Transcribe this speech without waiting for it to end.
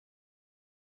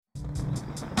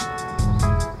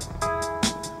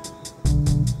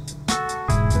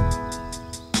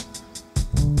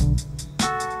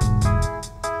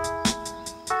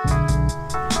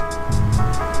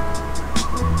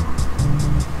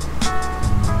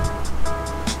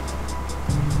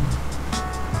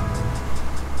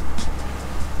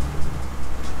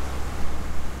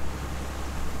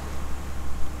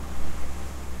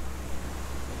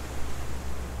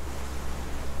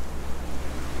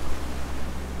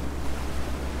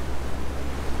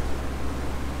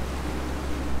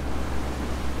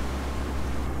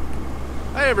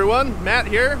Hi everyone, Matt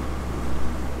here.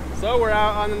 So we're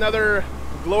out on another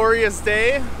glorious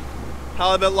day,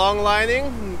 halibut longlining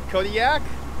in Kodiak.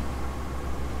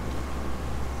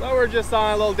 So we're just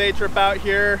on a little day trip out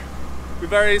here.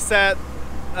 We've already set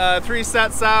 3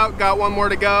 sets out, got 1 more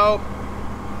to go.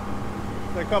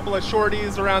 A couple of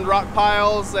shorties around rock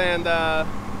piles, and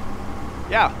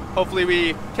yeah, hopefully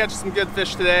we catch some good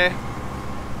fish today.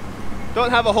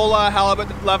 Don't have a whole lot of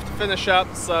halibut left to finish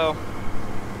up, so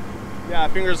yeah,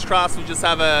 fingers crossed we just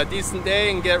have a decent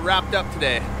day and get wrapped up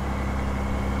today.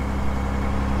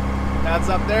 Dad's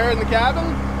up there in the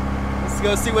cabin. Let's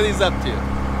go see what he's up to.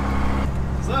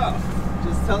 So,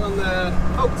 just telling the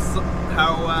folks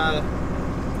how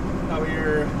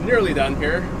we're nearly done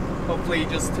here. Hopefully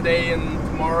just today and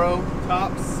tomorrow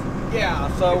tops. Yeah,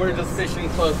 so we're just fishing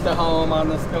close to home on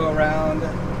this go around.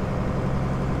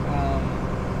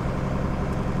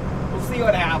 We'll see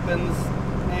what happens.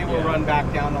 Maybe we'll run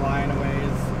back down the line a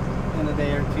ways in a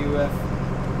day or two if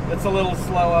it's a little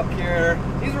slow up here.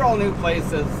 These are all new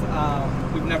places.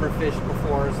 We've never fished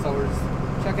before, so we're just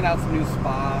checking out some new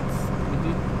spots.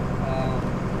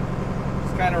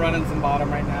 Just kind of running some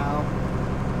bottom right now.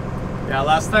 Yeah,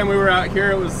 last time we were out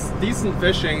here it was decent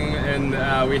fishing, and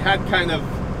we had kind of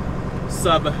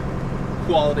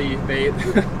sub-quality bait.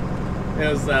 It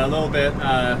was a little bit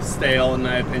stale in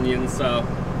my opinion, so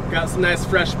got some nice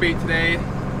fresh bait today.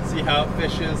 See how it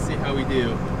fishes, see how we do.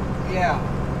 Yeah,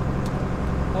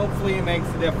 hopefully it makes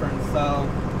a difference. So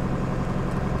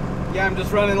yeah, I'm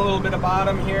just running a little bit of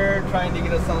bottom here, trying to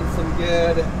get us on some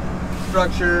good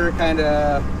structure, kind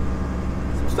of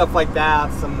some stuff like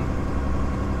that, some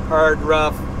hard,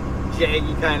 rough,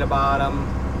 jaggy kind of bottom.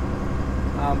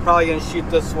 I'm probably gonna shoot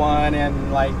this one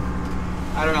in like,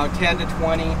 I don't know, 10 to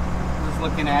 20. I'm just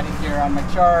looking at it here on my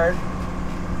chart.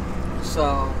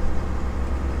 So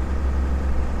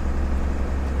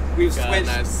we've got switched.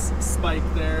 A nice spike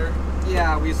there.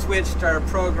 Yeah, we switched our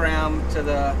program to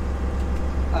the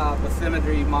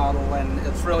bathymetry model, and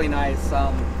it's really nice.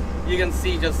 You can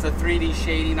see just the 3D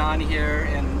shading on here,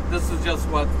 and this is just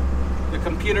what the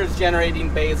computer's generating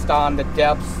based on the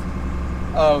depths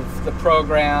of the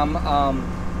program.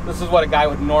 This is what a guy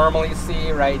would normally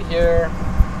see right here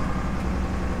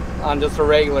on just a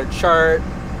regular chart.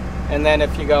 And then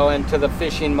if you go into the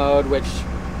fishing mode, which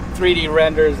 3D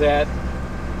renders it,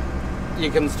 you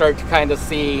can start to kind of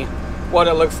see what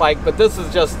it looks like. But this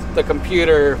is just the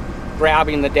computer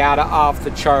grabbing the data off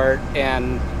the chart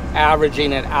and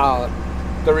averaging it out.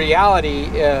 The reality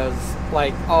is,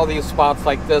 like, all these spots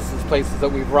like this is places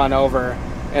that we've run over,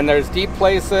 and there's deep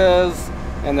places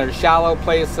and there's shallow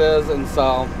places, and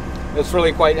so it's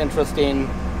really quite interesting.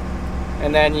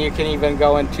 And then you can even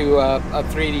go into a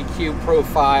 3D cube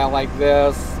profile like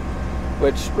this,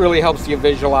 which really helps you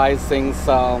visualize things.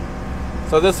 So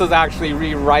this is actually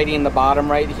rewriting the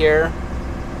bottom right here,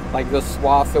 like this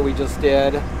swath that we just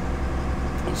did.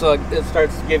 So it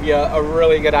starts to give you a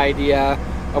really good idea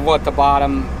of what the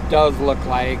bottom does look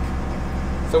like.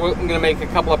 So we're gonna make a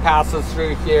couple of passes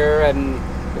through here, and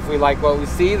if we like what we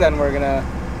see, then we're gonna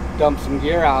dump some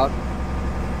gear out.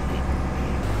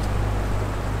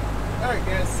 Alright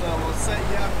guys, so we'll set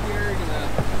you up here, gonna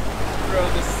throw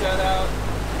this set out,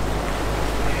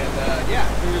 and yeah,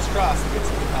 fingers crossed to get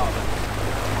some good halibut.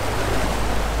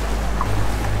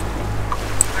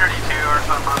 32 or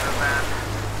something on this end.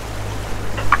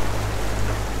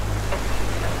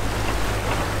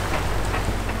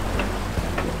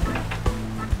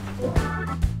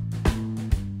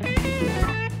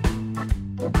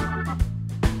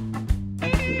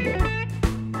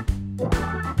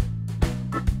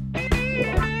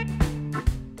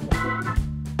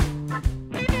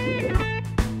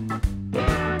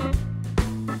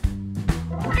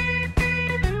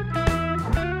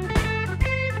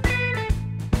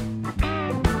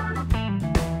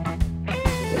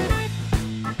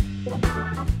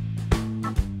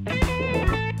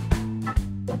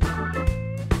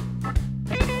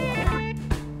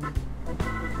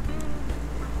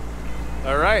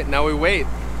 Alright, now we wait.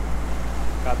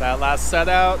 Got that last set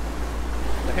out.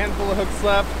 A handful of hooks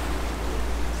left.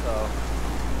 So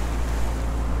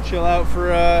chill out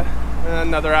for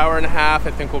another hour and a half.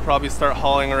 I think we'll probably start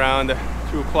hauling around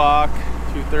 2 o'clock,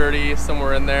 2:30,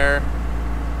 somewhere in there.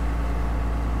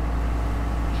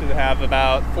 Should have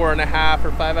about 4.5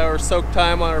 or 5 hours soak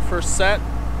time on our first set,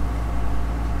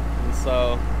 and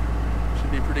so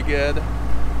should be pretty good.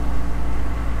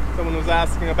 Someone was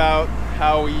asking about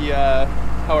how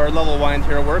our level wind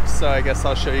here works, so I guess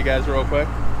I'll show you guys real quick.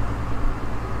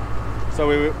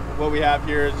 So what we have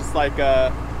here is just like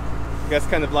I guess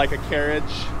kind of like a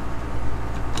carriage.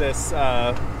 This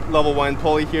level wind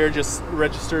pulley here just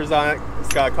registers on it.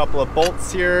 It's got a couple of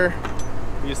bolts here.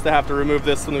 We used to have to remove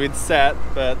this when we'd set,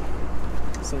 but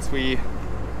since we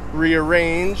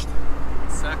rearranged,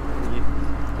 let me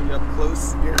put you up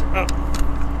close here. Oh.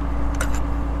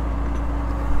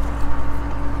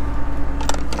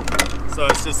 So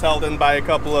it's just held in by a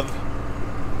couple of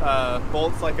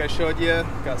bolts like I showed you.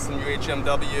 Got some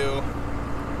UHMW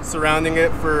surrounding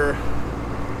it for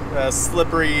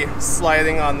slippery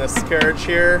sliding on this carriage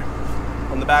here.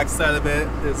 On the back side of it,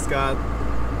 it's got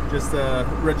just a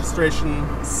registration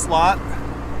slot,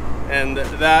 and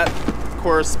that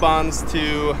corresponds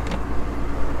to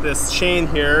this chain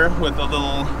here with a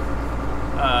little,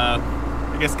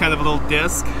 I guess kind of a little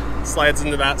disc. Slides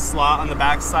into that slot on the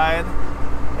back side,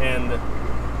 and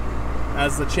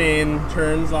as the chain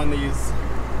turns on these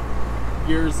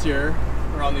gears here,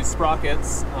 or on these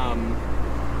sprockets,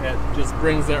 it just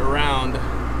brings it around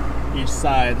each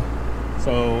side.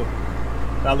 So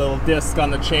that little disc on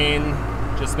the chain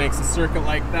just makes a circuit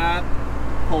like that,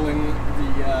 pulling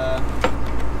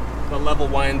the level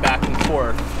wind back and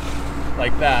forth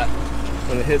like that.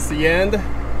 When it hits the end,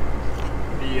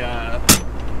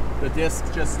 the disc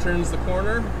just turns the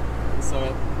corner, and so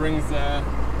it brings a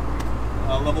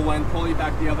level wind pulley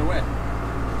back the other way.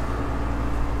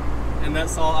 And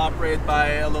that's all operated by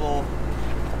a little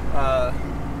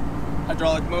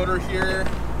hydraulic motor here.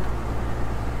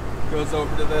 Goes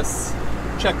over to this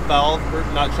check valve, or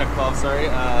not check valve, sorry,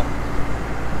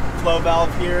 flow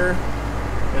valve here.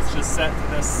 It's just set to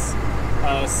this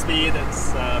speed.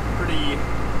 It's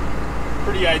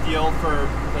pretty ideal for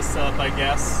this setup, I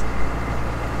guess.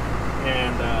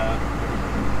 And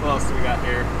what else do we got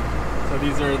here? So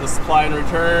these are the supply and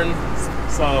return.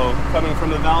 So coming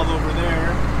from the valve over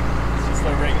there, it's just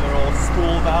a regular old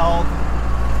spool valve.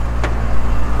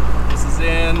 This is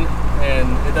in, and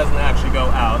it doesn't actually go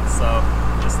out, so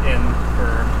just in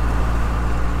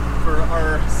for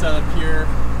our setup here.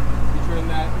 You turn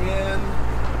that in,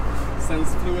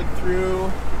 sends fluid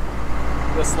through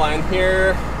this line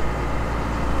here,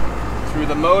 through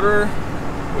the motor,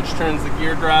 which turns the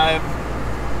gear drive,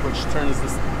 which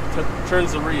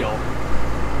turns the reel.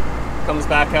 Comes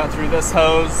back out through this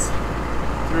hose,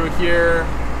 through here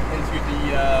into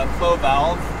the flow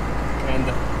valve, and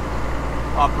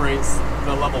operates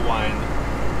the level wind.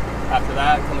 After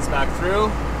that, it comes back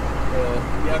through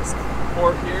the EX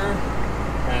port here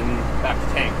and back to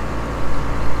tank.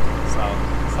 So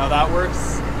that's how that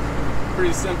works.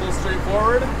 Pretty simple,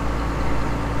 straightforward,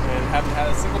 and haven't had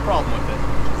a single problem with it,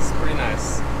 which is pretty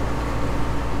nice.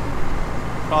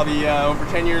 Probably over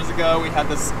 10 years ago, we had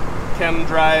this chem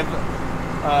drive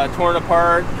torn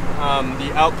apart.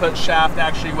 The output shaft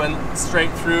actually went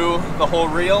straight through the whole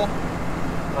reel.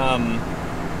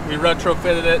 We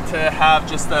retrofitted it to have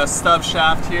just a stub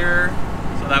shaft here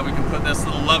so that we can put this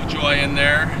little Lovejoy in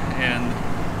there, and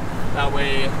that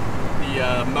way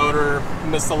the motor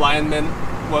misalignment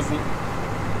wasn't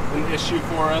an issue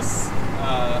for us.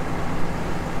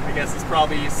 I guess it's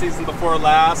probably season before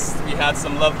last. We had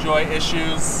some Lovejoy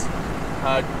issues,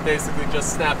 basically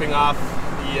just snapping off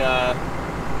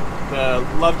the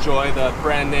Lovejoy, the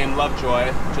brand name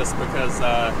Lovejoy, just because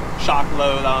shock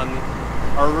load on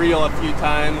our reel a few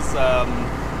times.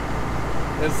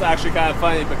 It's actually kind of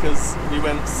funny because we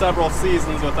went several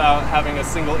seasons without having a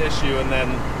single issue, and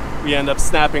then we end up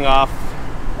snapping off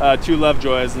 2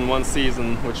 Lovejoys in one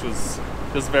season, which was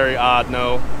just very odd.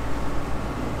 No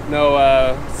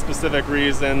specific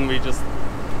reason. We just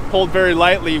pulled very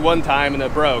lightly one time and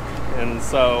it broke, and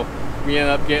so we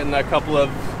ended up getting a couple of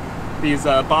these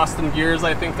Boston gears,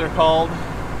 I think they're called,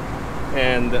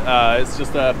 and it's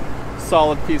just a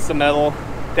solid piece of metal.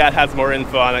 Dad has more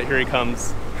info on it. Here he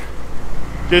comes.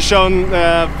 Just showing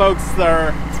folks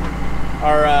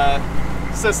our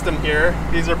system here.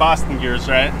 These are Boston gears,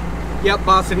 right? Yep,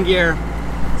 Boston gear.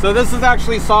 So this is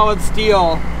actually solid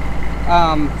steel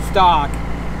stock,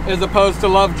 as opposed to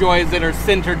Lovejoys that are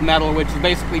sintered metal, which is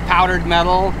basically powdered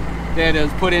metal that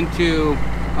is put into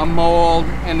a mold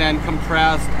and then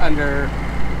compressed under,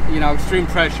 extreme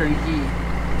pressure and heat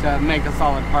to make a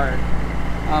solid part.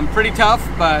 Pretty tough,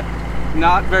 but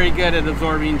not very good at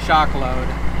absorbing shock load.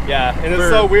 Yeah, and it's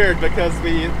so weird because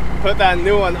we put that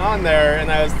new one on there,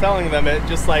 and I was telling them it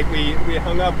just like we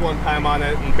hung up one time on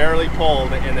it and barely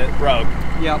pulled, and it broke.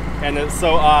 Yep. And it's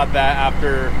so odd that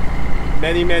after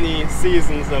many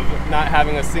seasons of not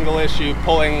having a single issue,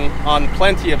 pulling on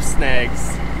plenty of snags,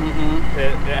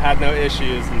 it had no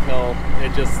issues until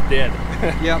it just did.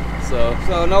 Yep.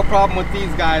 So no problem with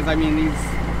these guys. I mean,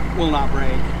 these will not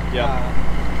break. Yep.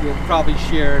 You'll probably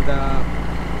shear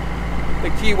the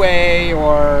keyway,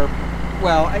 or,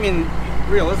 well, I mean,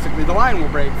 realistically, the line will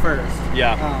break first.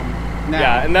 Yeah.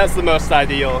 Yeah, and that's the most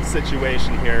ideal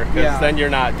situation here, because then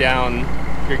you're not down,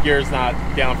 your gear's not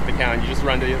down for the count. You just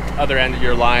run to the other end of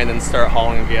your line and start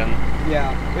hauling again.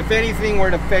 Yeah. If anything were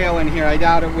to fail in here, I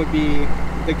doubt it would be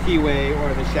the keyway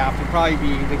or the shaft. It'd probably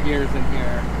be the gears in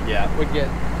here. Yeah. Would get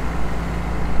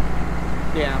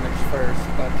damaged first.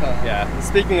 But yeah. And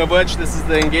speaking of which, this is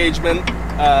the engagement.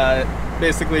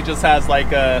 Basically just has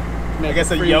like a, I guess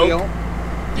a yoke. Wheel.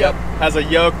 Yep. Has a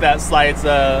yoke that slides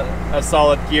a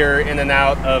solid gear in and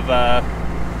out of a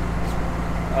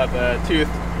tooth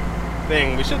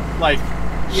thing. We should like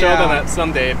show them that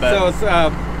someday. But so it's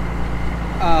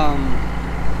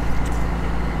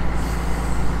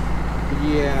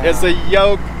yeah. It's a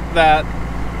yoke that.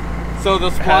 So the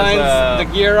splines, the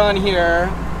gear on here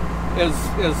is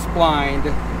splined,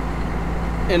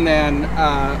 and then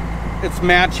it's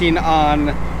matching on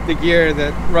the gear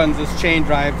that runs this chain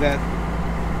drive that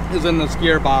is in this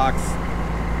gearbox.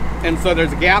 And so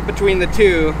there's a gap between the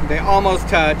two. They almost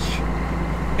touch,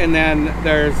 and then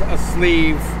there's a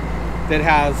sleeve that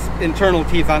has internal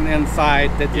teeth on the inside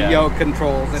that the yoke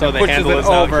controls, and so it the pushes handle it is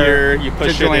over out here, you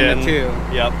push to join it in. the two.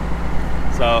 Yep.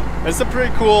 So it's a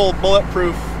pretty cool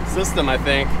bulletproof system, I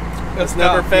think. It's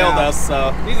never failed us.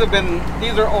 So these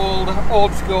are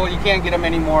old school. You can't get them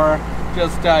anymore.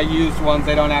 Just used ones.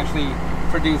 They don't actually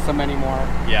produce them anymore.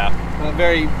 Yeah.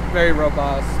 Very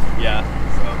robust. Yeah.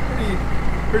 So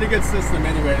pretty good system,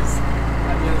 anyways.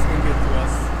 It's been good to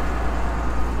us.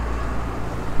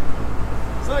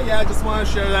 So yeah, I just want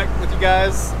to share that with you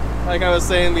guys. Like I was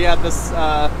saying, we had this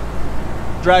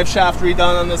drive shaft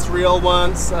redone on this reel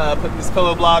once. Put these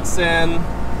pillow blocks in.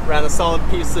 Ran a solid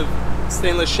piece of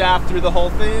stainless shaft through the whole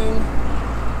thing,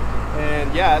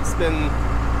 and yeah, it's been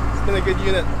a good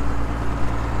unit.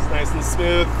 It's nice and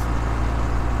smooth.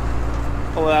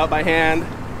 Pull it out by hand.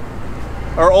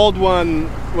 Our old one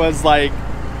was like,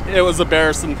 it was a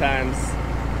bear sometimes.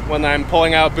 When I'm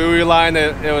pulling out buoy line,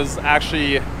 it was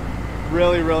actually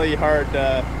really hard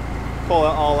to pull it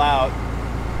all out.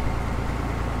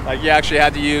 Like, you actually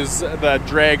had to use the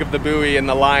drag of the buoy and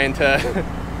the line to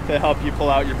to help you pull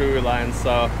out your buoy line.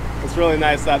 So it's really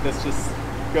nice that this just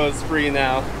goes free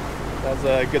now. That's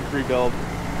a good free build.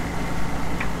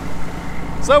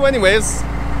 So anyways,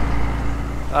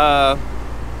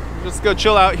 just go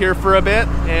chill out here for a bit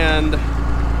and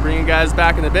bring you guys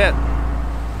back in a bit.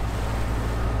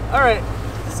 All right,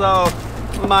 so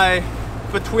my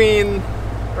between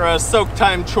or soak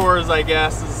time chores, I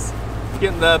guess, is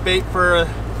getting the bait for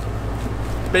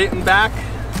bait and back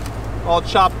all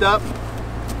chopped up.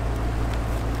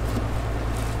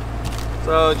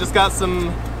 So just got some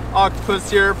octopus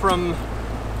here from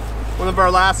one of our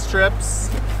last trips.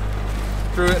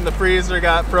 Threw it in the freezer,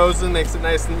 got frozen, makes it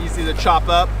nice and easy to chop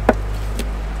up.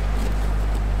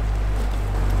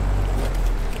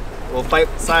 Little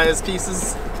bite-sized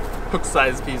pieces,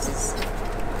 hook-sized pieces.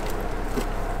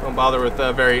 Don't bother with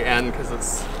the very end because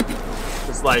it's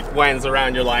just like winds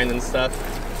around your line and stuff.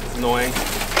 It's annoying.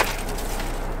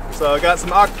 So I got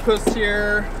some octopus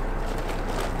here.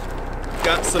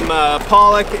 Got some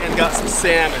pollock and got some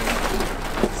salmon.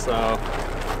 So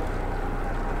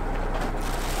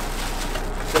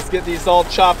just get these all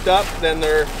chopped up, then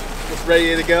they're just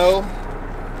ready to go.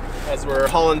 As we're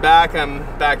hauling back, I'm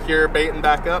back here baiting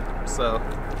back up. So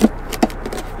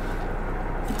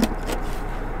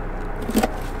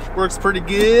works pretty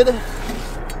good.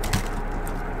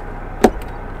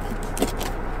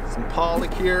 Some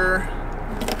pollock here.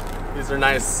 These are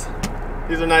nice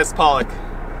pollock.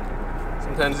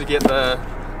 Sometimes you get the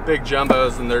big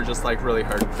jumbos and they're just like really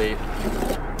hard to bait.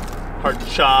 Hard to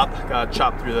chop. Gotta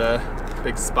chop through the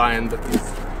big spine, but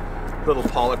these little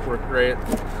pollock work great.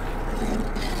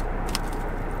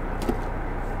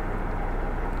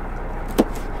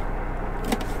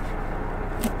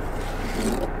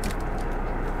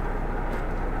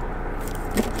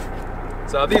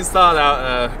 So these thawed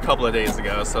out a couple of days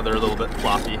ago, so they're a little bit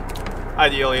floppy.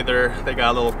 Ideally, they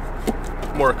got a little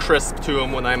more crisp to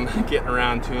them when I'm getting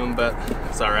around to them, but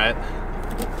it's all right.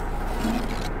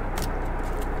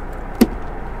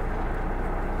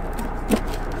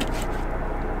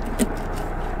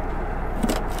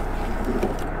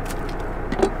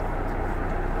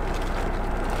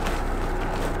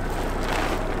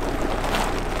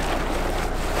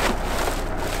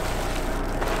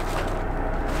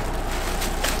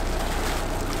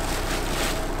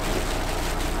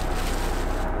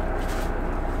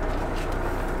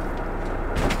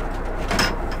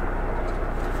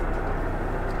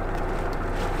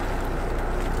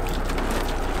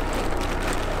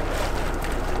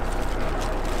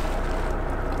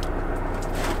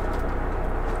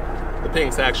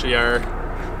 pinks actually are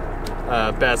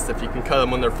best if you can cut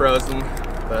them when they're frozen,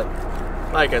 but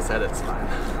like I said, it's fine.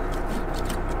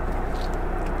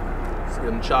 See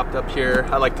them chopped up here.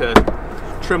 I like to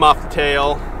trim off the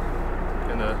tail,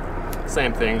 and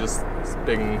same thing, just this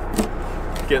big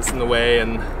gets in the way,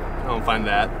 and I don't find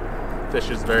that fish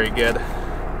is very good.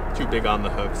 Too big on the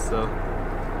hook, so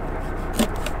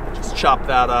just chop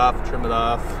that off, trim it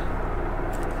off.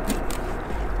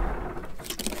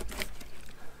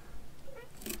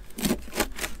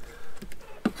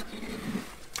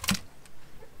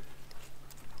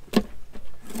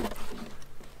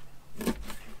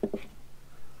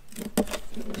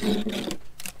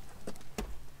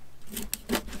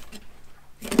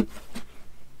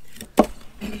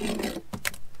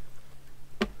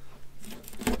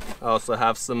 I also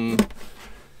have some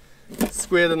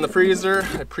squid in the freezer.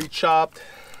 I pre-chopped,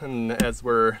 and as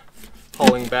we're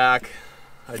hauling back,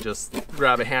 I just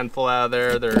grab a handful out of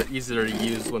there. They're easier to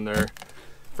use when they're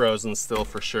frozen still,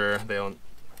 for sure. They don't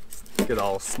get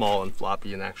all small and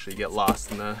floppy and actually get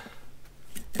lost in the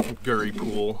gurry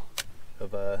pool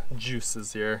of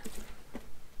juices here.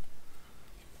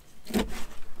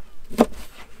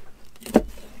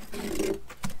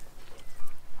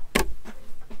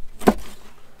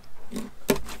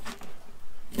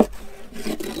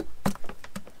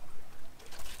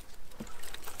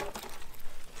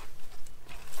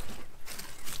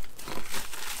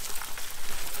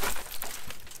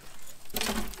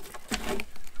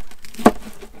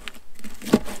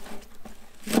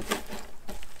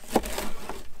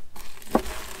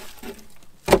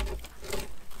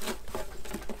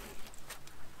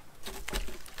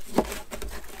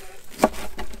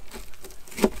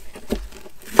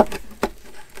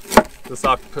 This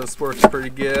octopus works pretty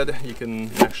good. You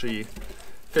can actually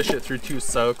fish it through 2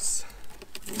 soaks.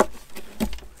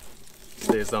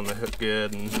 Stays on the hook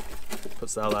good and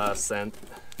puts out a lot of scent.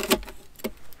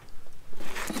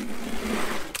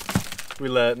 We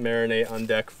let it marinate on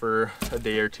deck for a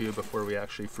day or 2 before we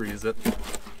actually freeze it.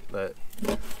 Let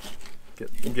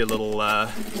it get a little,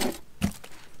 I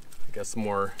guess,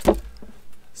 more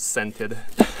scented.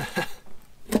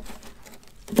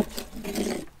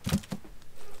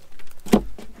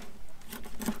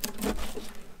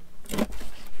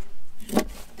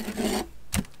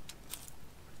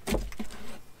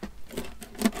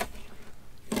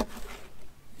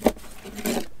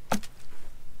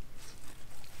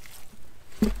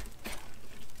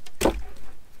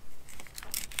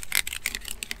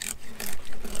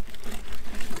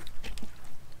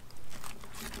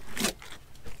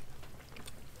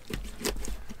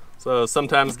 So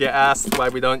sometimes get asked why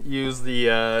we don't use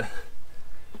the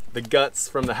guts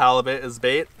from the halibut as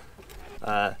bait.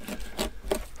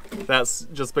 That's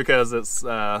just because it's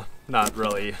not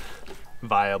really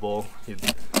viable. You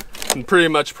can pretty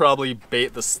much probably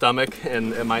bait the stomach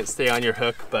and it might stay on your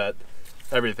hook, but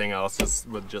everything else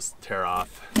would just tear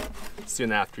off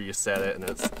soon after you set it, and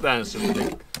then it's just a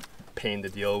big pain to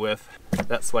deal with.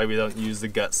 That's why we don't use the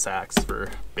gut sacks for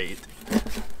bait.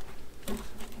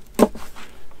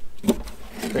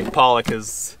 I think pollock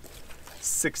is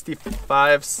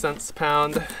 65 cents a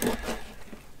pound,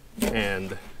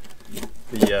 and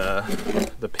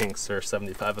the pinks are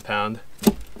 75 a pound.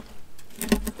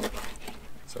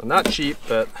 So not cheap,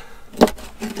 but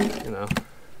you know,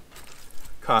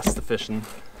 cost efficient.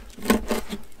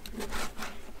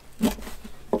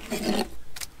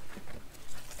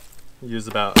 Use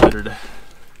about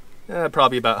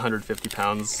probably about 150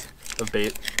 pounds of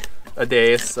bait a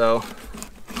day, so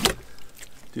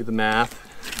do the math.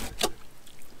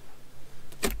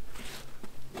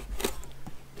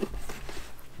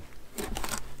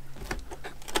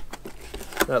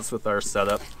 That's with our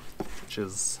setup, which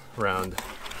is around,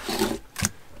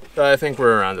 I think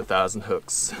we're around 1,000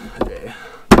 hooks a day.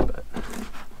 But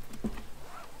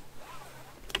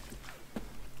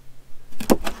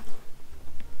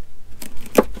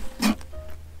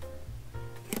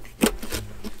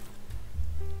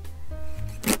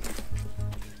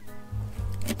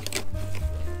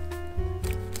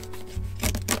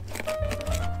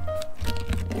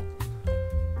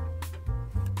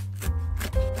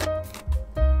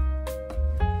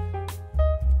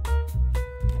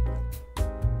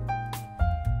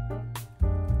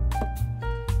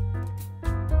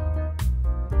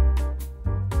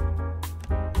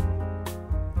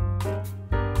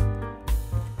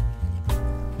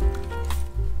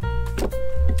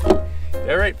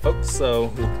alright folks, so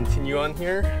we'll continue on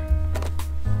here,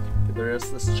 get the rest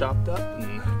of this chopped up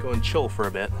and go and chill for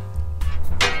a bit.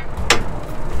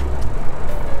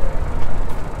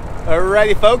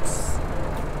 Alrighty folks,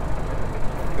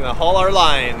 gonna haul our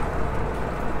line.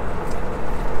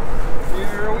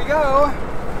 go.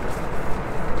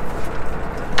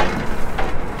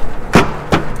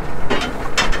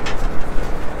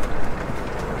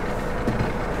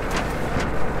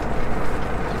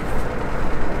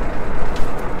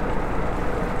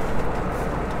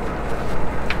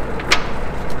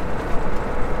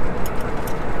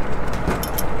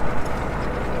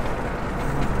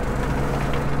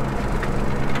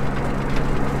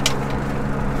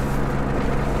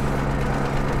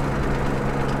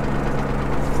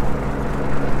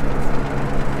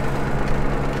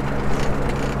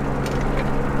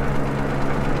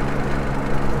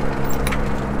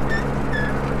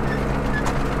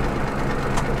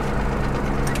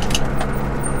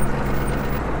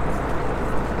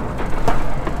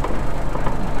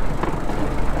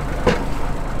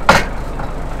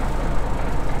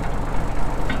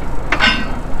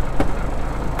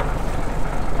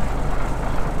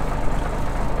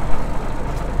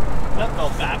 That fell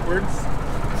backwards.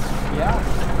 Yeah.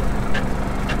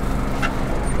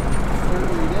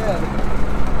 Certainly did.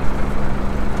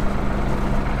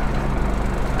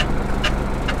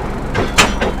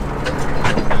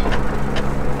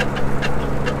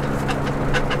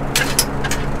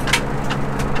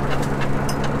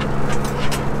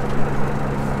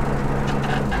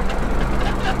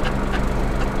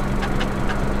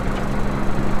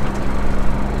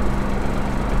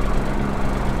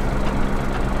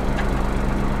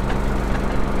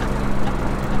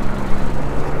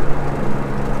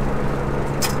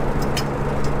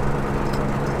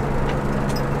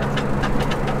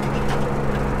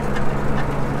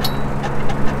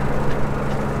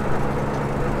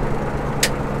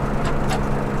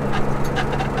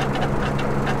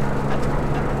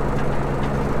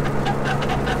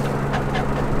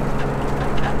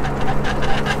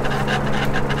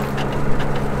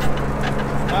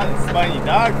 Spiny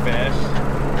dogfish.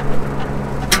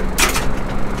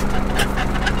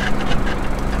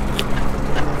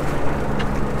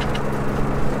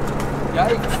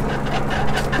 Yikes.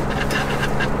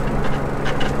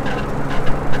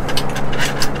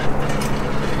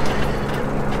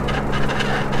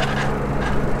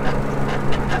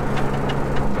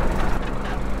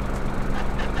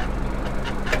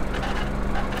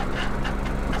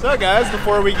 So guys,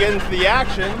 before we get into the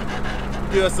action,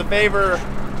 do us a favor,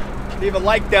 leave a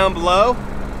like down below,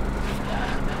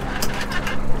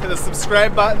 hit the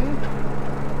subscribe button,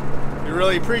 we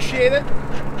really appreciate it.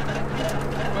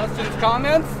 Questions,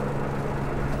 comments?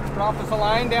 Drop us a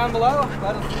line down below.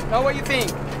 Let us know what you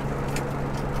think.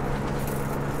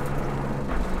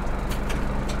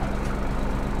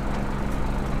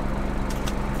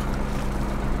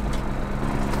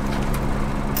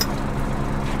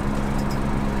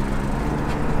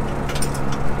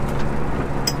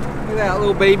 Look at that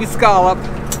little baby scallop.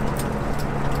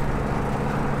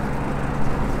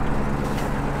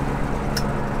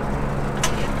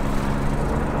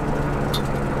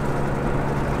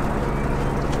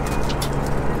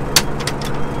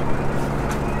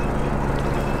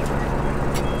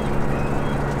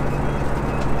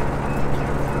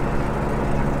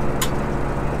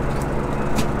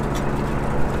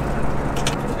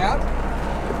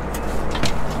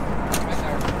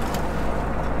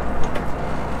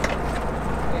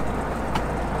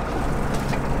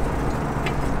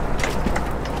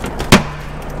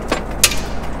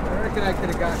 I could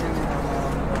have gotten him.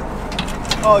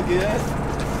 All good.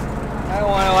 I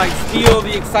don't want to like steal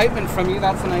the excitement from you.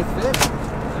 That's a nice fish.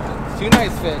 Two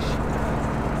nice fish.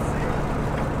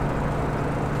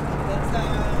 Let's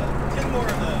 10 more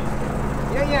of those.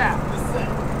 Yeah. This set.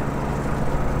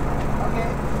 Okay.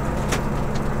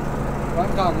 What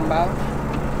I'm talking about.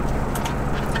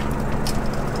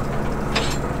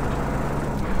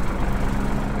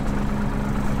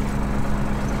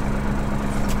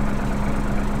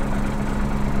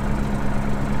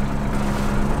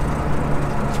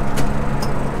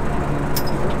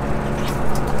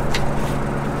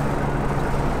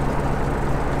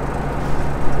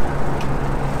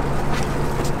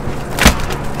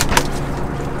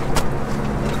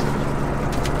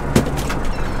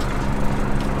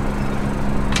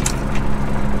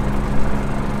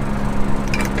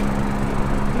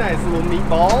 Nice little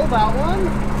meatball, that one.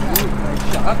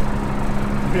 Nice shot.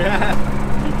 Yeah,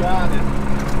 you got it.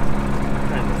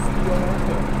 Trying to steal our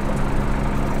hook.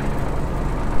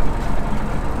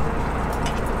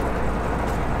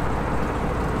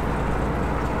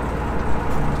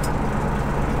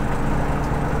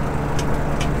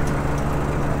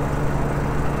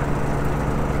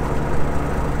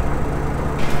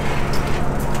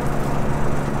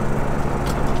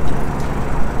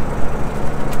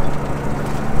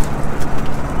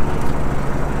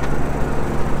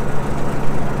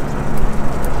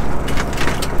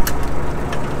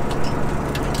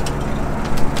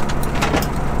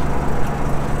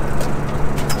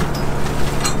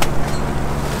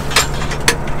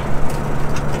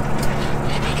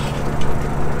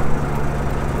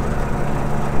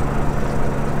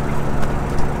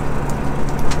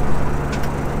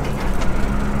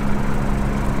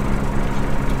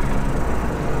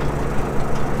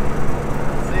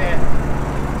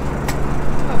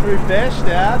 hungry fish,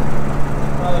 Dad.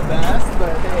 Not the best,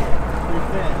 but hey, we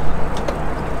fish.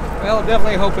 Well,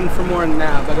 definitely hoping for more than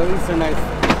that, but at least they're nice.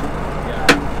 Yeah.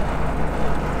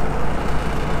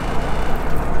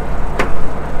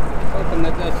 Hoping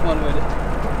that this one would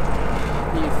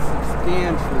be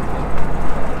substantially big.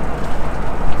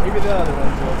 Maybe the other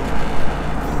ones will be.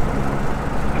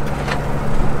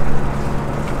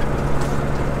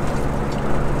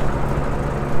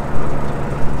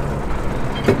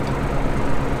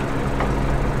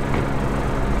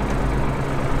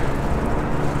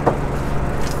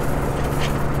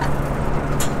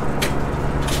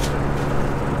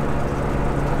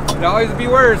 Could always be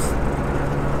worse.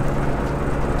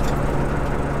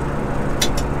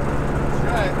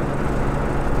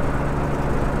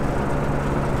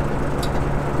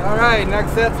 Alright,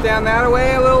 next set's down that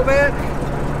way a little bit.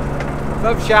 It's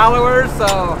up shallower,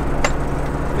 so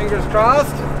fingers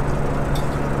crossed.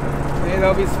 Maybe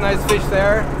there'll be some nice fish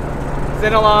there. It's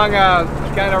in along a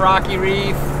kind of rocky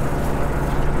reef.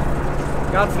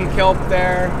 Got some kelp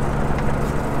there.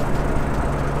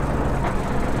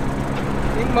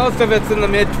 I think most of it's in the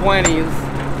mid-20s,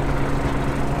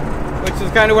 which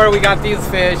is kind of where we got these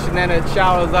fish, and then it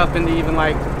shallows up into even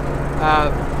like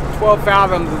 12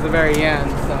 fathoms at the very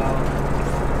end, so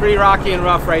pretty rocky and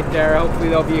rough right there. Hopefully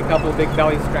there'll be a couple big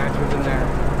belly scratchers in there.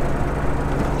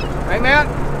 Right, Matt?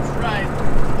 That's right.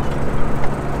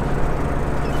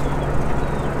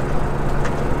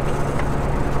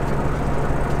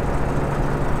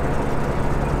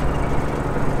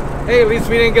 Hey, at least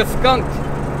we didn't get skunked.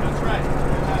 That's right.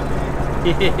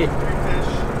 Big fish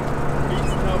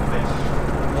beats no fish.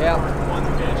 Yeah. Or one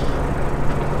fish.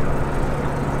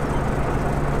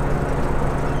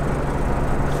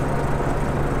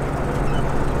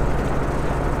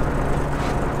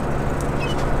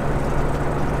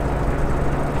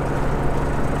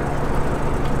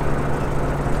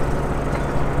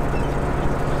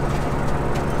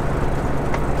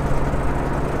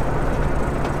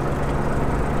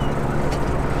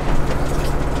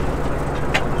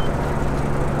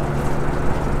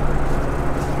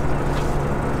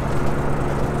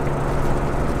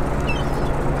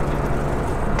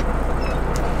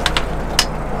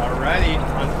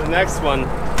 On to the next one.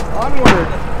 Onward.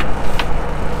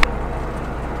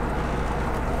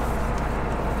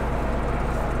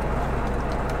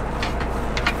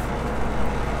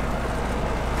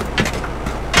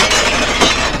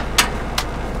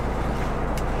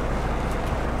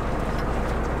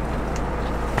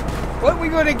 What are we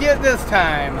going to get this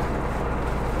time?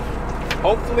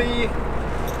 Hopefully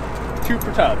 2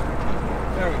 per tub.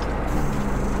 There we go.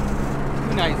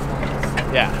 2 nice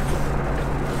ones. Yeah.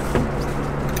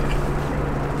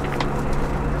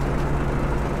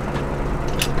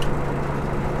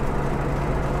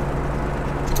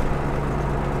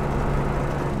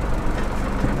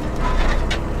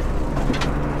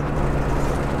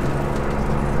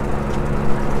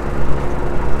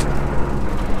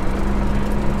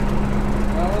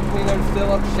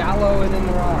 Still up shallow and in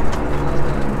the rock.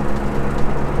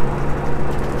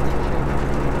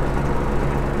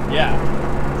 Yeah.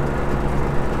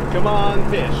 Come on,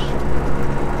 fish.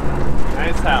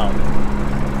 Nice halibut.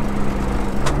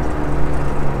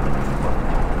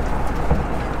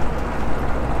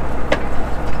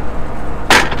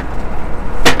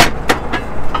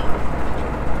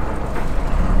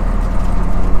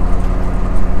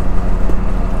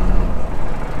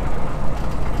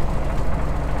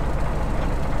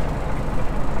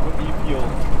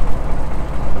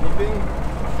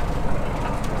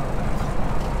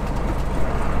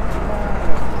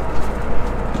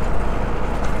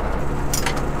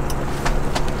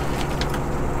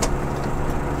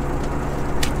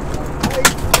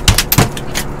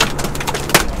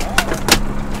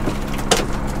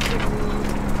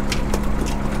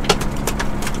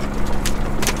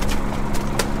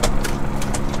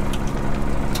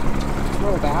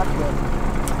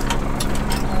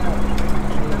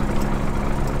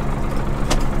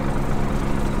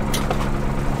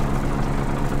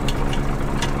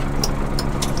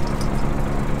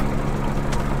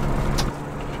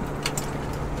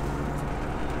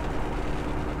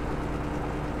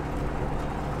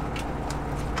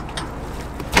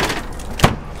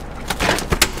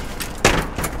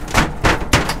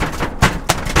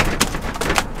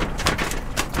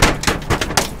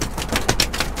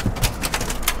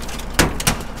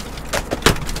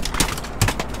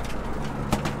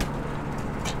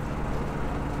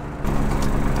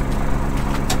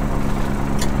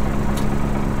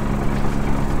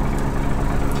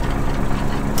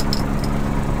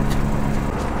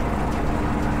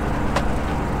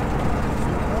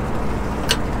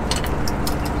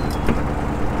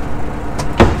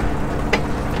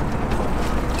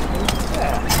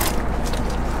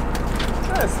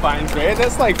 sounds great.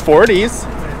 That's like 40s.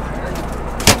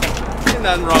 Ain't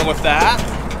nothing wrong with that.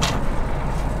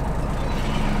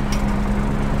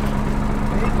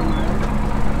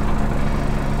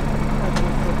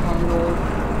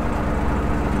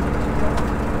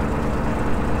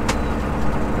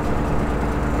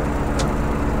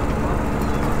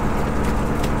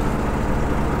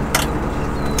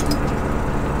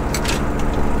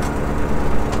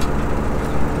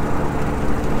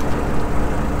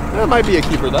 That might be a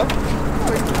keeper though.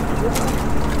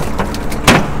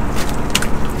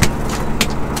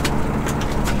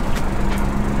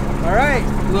 All right,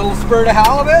 little spurt of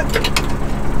halibut.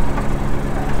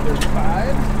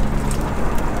 35.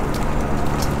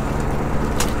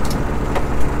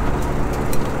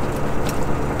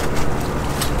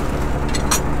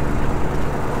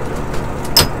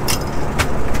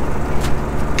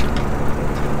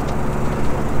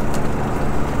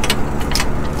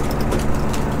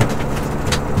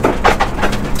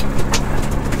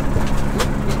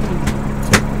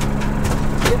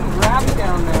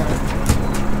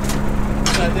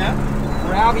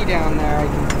 Grabby down there, I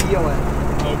can feel it.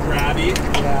 Oh, grabby?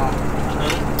 Yeah.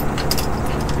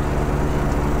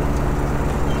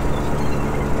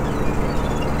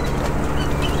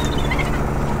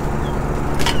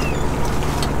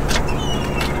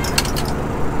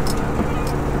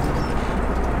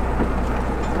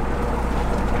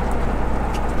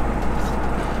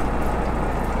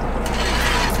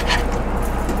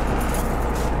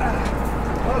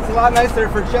 Well, it's a lot nicer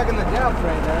for checking the depth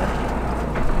right there.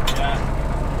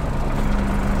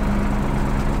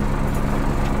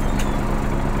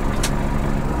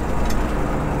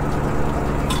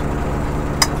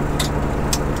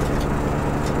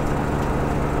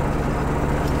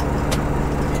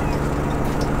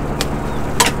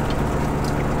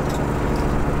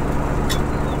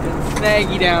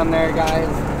 Snaggy down there, guys.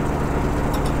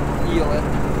 Feel it.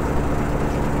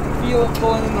 Feel it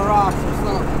pulling in the rocks or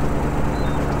something.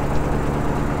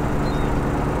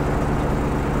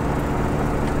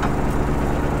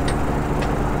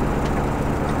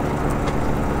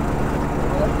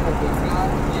 What have we got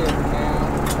here, man?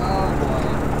 Oh boy.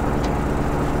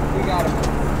 We got him.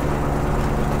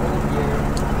 Old gear.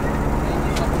 Maybe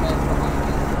something nice behind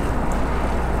us.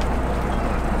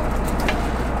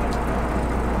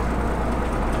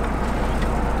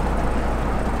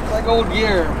 Like old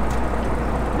gear.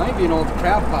 Might be an old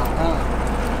crab pot, huh?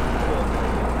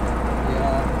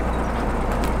 Yeah.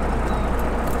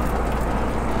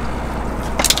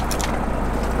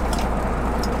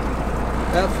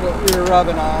 That's what we were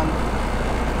rubbing on.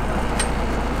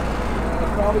 I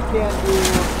probably can't do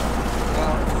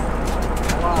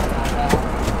a lot of that.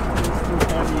 It's too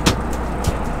heavy.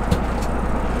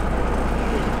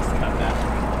 Just cut that.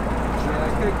 Yeah, I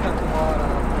could have cut the wad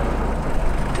off.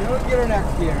 We'll get her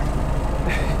next year.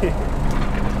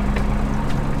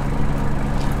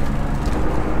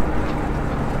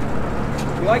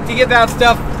 You like to get that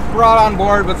stuff brought on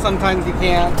board, but sometimes you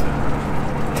can't.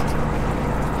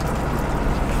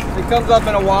 It comes up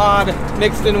in a wad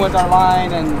mixed in with our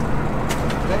line, and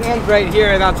the end's right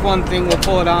here. That's one thing. We'll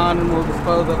pull it on and we'll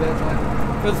dispose of it. But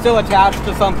if it's still attached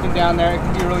to something down there, it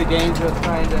can be really dangerous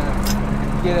trying to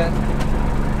get it.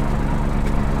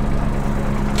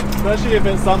 Especially if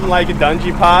it's something like a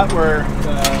dungy pot where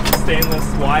the stainless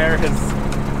wire has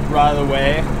rotted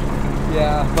away.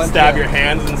 Yeah. Stab your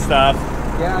hands and stuff.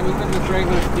 Yeah, and even just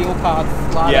regular steel pots,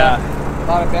 a lot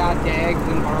of bad tags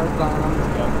and barbs on them.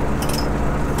 Yep.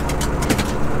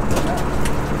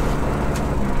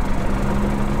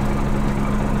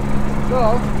 So,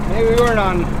 maybe we weren't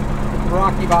on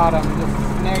rocky bottom, just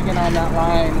snagging on that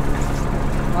line.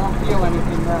 I don't feel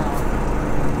anything now.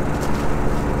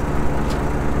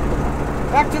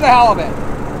 Back to the halibut.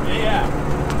 Yeah.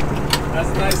 That's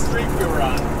a nice streak we were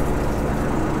on.